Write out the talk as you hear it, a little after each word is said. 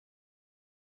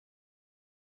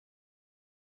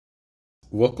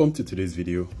welcome to today's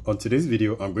video. On today's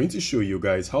video, I'm going to show you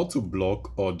guys how to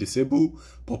block or disable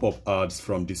pop-up ads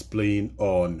from displaying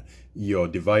on your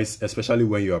device, especially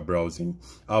when you are browsing.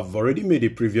 I've already made a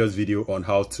previous video on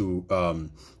how to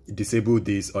disable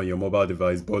this on your mobile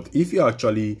device, but if you're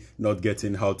actually not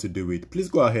getting how to do it, please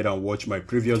go ahead and watch my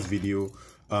previous video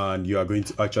and you are going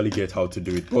to actually get how to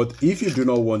do it. But if you do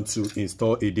not want to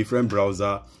install a different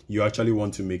browser, you actually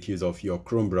want to make use of your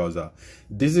Chrome browser,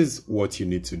 this is what you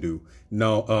need to do.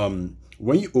 Now,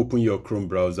 when you open your Chrome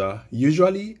browser,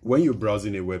 usually when you're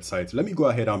browsing a website, let me go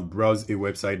ahead and browse a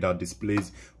website that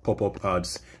displays pop-up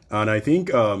ads. And I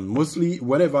think mostly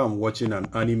whenever I'm watching an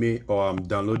anime or I'm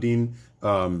downloading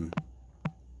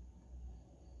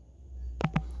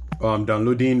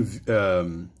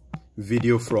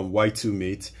video from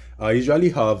Y2Mate, I usually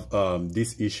have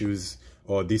these issues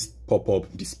or this pop-up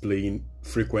displaying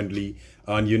frequently,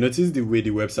 and you notice the way the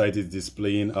website is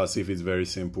displaying as if it's very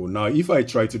simple. Now if I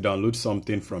try to download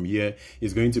something from here,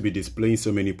 it's going to be displaying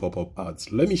so many pop-up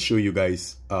ads. Let me show you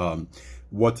guys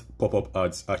what pop-up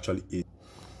ads actually is.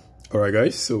 All right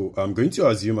guys, so I'm going to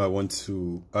assume I want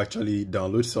to actually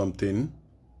download something.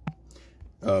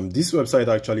 This website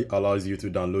actually allows you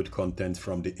to download content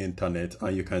from the internet,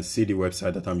 and you can see the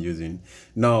website that I'm using.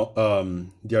 Now,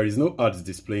 there is no ads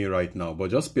displaying right now, but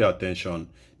just pay attention.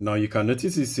 Now you can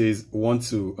notice it says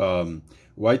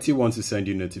YT wants to send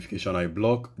you notification. I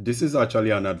block. This is actually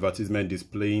an advertisement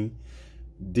displaying.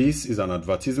 This is an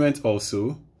advertisement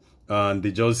also, and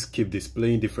they just keep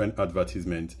displaying different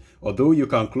advertisements. Although you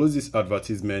can close this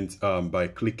advertisement by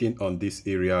clicking on this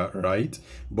area, right?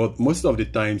 But most of the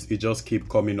times it just keep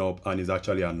coming up and is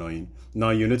actually annoying. Now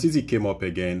you notice it came up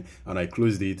again and I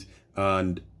closed it,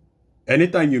 and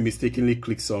anytime you mistakenly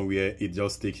click somewhere, it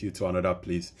just takes you to another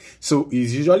place. So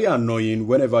it's usually annoying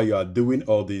whenever you are doing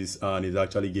all this and it's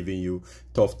actually giving you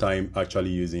tough time actually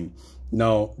using.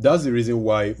 Now, that's the reason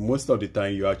why most of the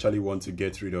time you actually want to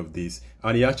get rid of this,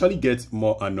 and it actually gets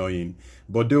more annoying.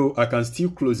 But though I can still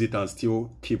close it and still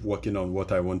keep working on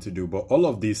what I want to do, but all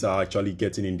of these are actually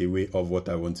getting in the way of what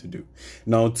I want to do.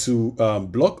 Now, to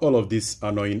block all of these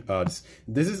annoying ads,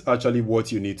 this is actually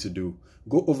what you need to do.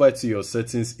 Go over to your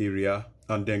settings area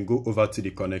and then go over to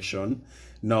the connection.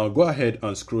 Now go ahead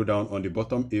and scroll down on the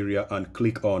bottom area and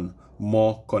click on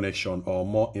more connection or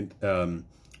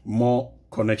more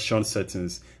connection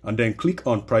settings, and then click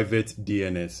on private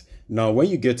DNS. Now when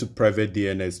you get to private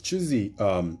DNS, choose the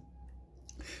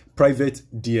private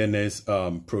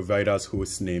DNS provider's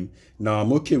host name. Now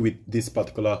I'm okay with this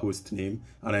particular host name,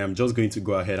 and I am just going to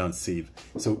go ahead and save.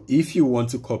 So if you want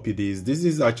to copy this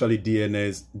is actually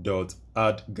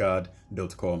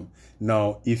dns.adguard.com.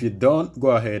 Now if you're done,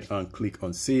 go ahead and click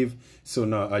on save. So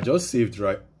now I just saved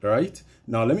right.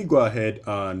 Now let me go ahead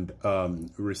and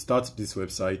restart this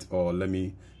website, or let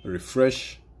me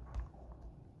refresh.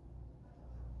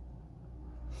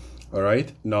 All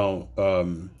right, now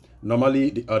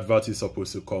normally the advert is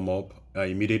supposed to come up.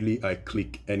 Immediately I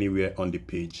click anywhere on the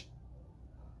page.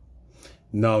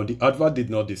 Now the advert did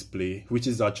not display, which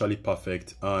is actually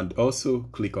perfect, and also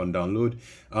click on download,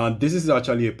 and this is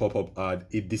actually a pop-up ad.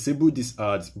 It disabled these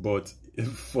ads, but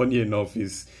funny enough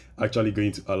is actually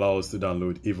going to allow us to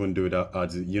download even though that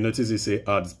ads, you notice it say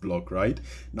ads block, right?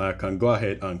 Now I can go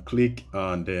ahead and click,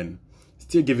 and then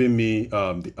still giving me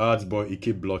the ads, but it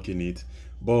keep blocking it,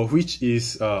 but which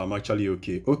is actually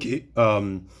okay.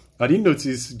 I didn't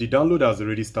notice the download has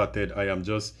already started. I am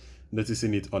just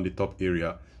noticing it on the top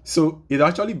area. So it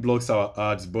actually blocks our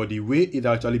ads, but the way it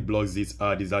actually blocks this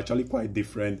ad is actually quite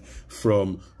different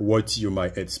from what you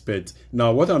might expect.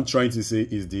 Now what I'm trying to say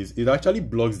is this: it actually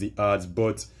blocks the ads,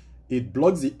 but it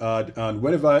blocks the ad, and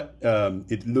whenever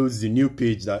it loads the new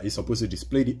page that is supposed to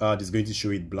display the ad, is going to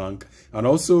show it blank. And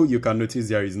also you can notice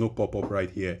there is no pop-up right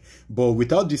here, but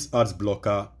without this ads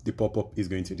blocker, the pop-up is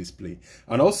going to display.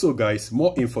 And also guys,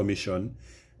 more information,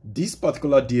 this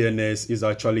particular DNS is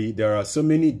actually, there are so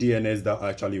many DNS that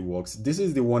actually works. This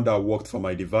is the one that worked for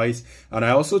my device, and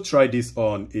I also tried this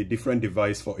on a different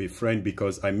device for a friend,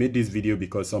 because I made this video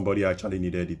because somebody actually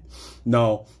needed it.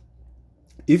 Now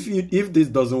if this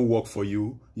doesn't work for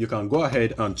you, you can go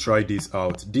ahead and try this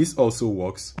out. This also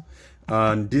works,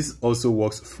 and this also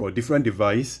works for a different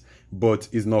device, but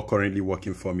is not currently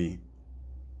working for me.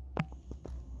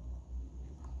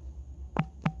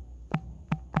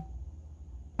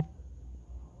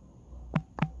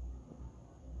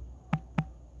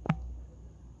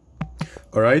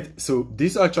 All right, so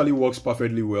this actually works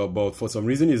perfectly well, but for some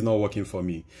reason it's not working for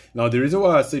me. Now, the reason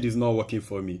why I said it's not working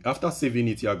for me, after saving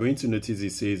it, you are going to notice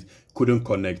it says couldn't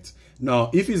connect.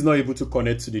 Now, if it's not able to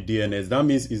connect to the DNS, that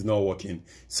means it's not working.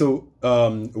 So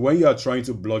when you are trying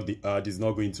to block the ad, it's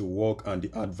not going to work and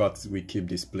the adverts will keep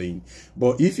displaying.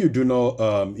 But if you do not,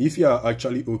 if you are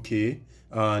actually okay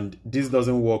and this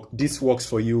doesn't work, this works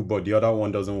for you but the other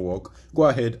one doesn't work, go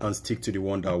ahead and stick to the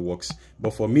one that works.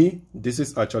 But for me, this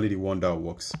is actually the one that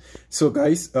works. So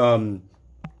guys,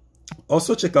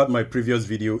 also check out my previous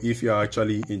video if you are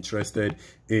actually interested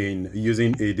in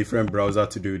using a different browser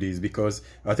to do this, because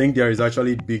I think there is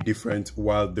actually big difference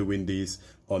while doing this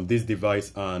on this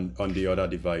device and on the other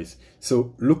device.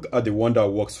 So look at the one that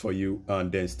works for you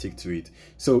and then stick to it.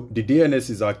 So the DNS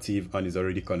is active and is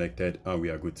already connected and we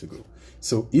are good to go.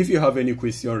 So if you have any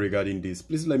question regarding this,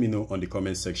 please let me know on the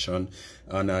comment section,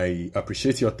 and I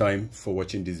appreciate your time for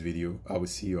watching this video. I will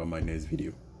see you on my next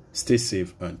video. Stay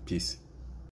safe and peace.